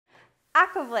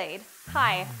AquaBLADE.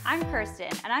 Hi, I'm Kirsten,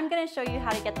 and I'm going to show you how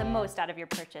to get the most out of your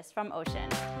purchase from Ocean.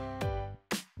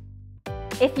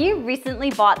 If you recently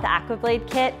bought the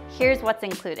AquaBLADE kit, here's what's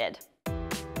included.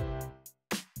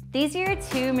 These are your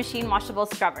 2 machine washable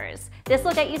scrubbers. This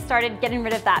will get you started getting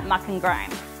rid of that muck and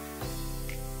grime.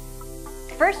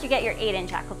 First, you get your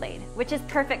 8-inch AquaBLADE, which is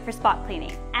perfect for spot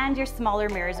cleaning, and your smaller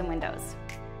mirrors and windows.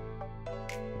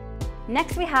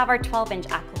 Next, we have our 12-inch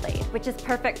AquaBLADE, which is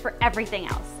perfect for everything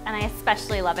else, and I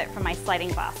especially love it for my sliding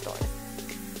glass doors.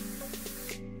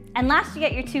 And last, you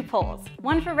get your 2 poles,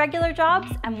 one for regular jobs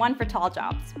and one for tall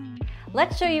jobs.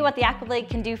 Let's show you what the AquaBLADE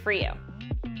can do for you.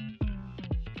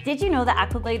 Did you know that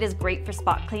AquaBLADE is great for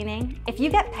spot cleaning? If you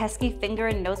get pesky finger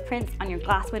and nose prints on your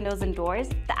glass windows and doors,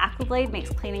 the AquaBLADE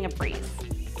makes cleaning a breeze.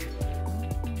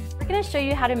 We're going to show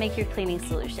you how to make your cleaning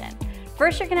solution.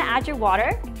 First, you're going to add your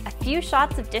water, a few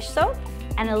shots of dish soap,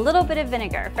 and a little bit of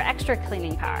vinegar for extra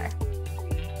cleaning power.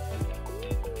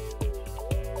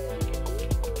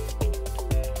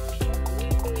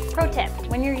 Pro tip,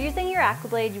 when you're using your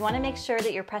AquaBLADE, you want to make sure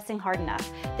that you're pressing hard enough,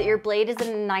 that your blade is in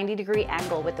a 90-degree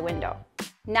angle with the window.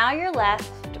 Now you're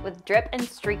left with drip and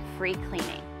streak-free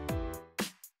cleaning.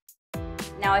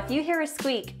 Now if you hear a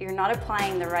squeak, you're not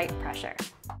applying the right pressure.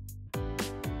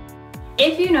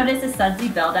 If you notice a sudsy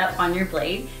buildup on your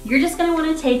blade, you're just going to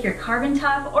want to take your carbon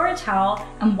towel or a towel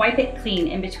and wipe it clean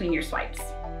in between your swipes.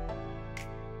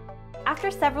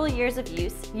 After several years of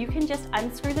use, you can just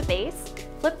unscrew the base,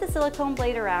 flip the silicone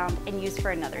blade around, and use for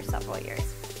another several years.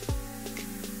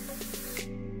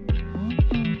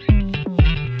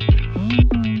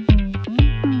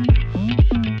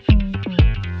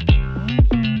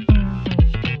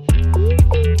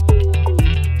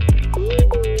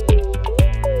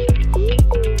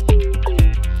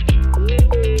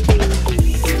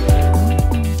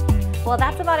 Well,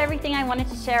 that's about everything I wanted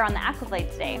to share on the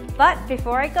AquaBLADE today. But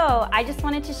before I go, I just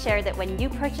wanted to share that when you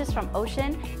purchase from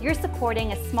Ocean, you're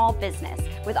supporting a small business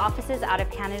with offices out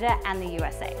of Canada and the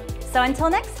USA. So until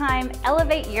next time,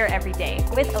 elevate your everyday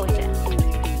with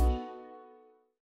Ocean.